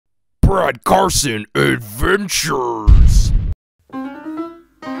Brad Carson Adventures.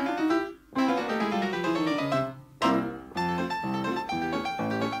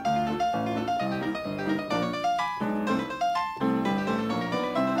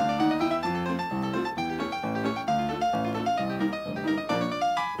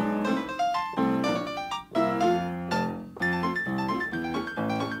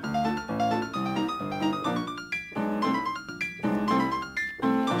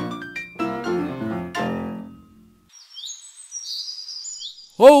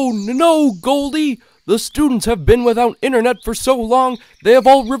 Oh no, Goldie! The students have been without internet for so long, they have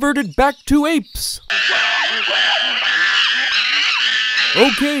all reverted back to apes!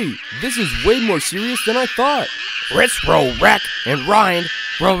 Okay, this is way more serious than I thought. Ris roll wreck and rind,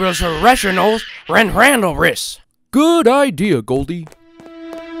 rollers rationals, randle ris. Good idea, Goldie.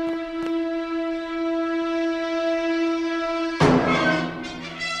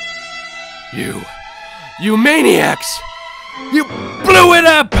 You maniacs! You blew it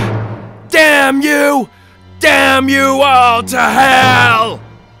up! Damn you! Damn you all to hell!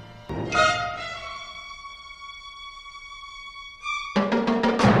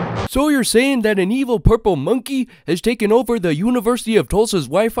 So you're saying that an evil purple monkey has taken over the University of Tulsa's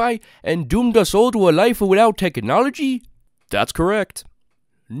Wi-Fi and doomed us all to a life without technology? That's correct.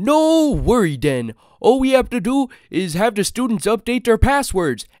 No worry then. All we have to do is have the students update their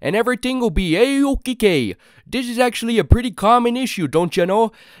passwords and everything will be a-okay. This is actually a pretty common issue, don't you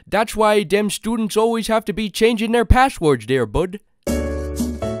know? That's why them students always have to be changing their passwords there, bud.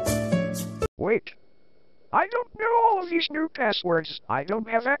 Wait. I don't know all of these new passwords. I don't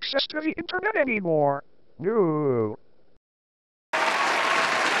have access to the internet anymore. No.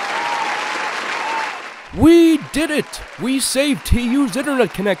 We did it! We saved TU's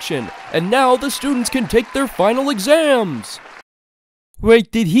internet connection, and now the students can take their final exams!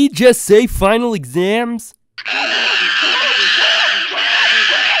 Wait, did he just say final exams?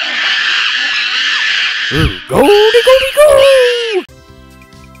 Goldie!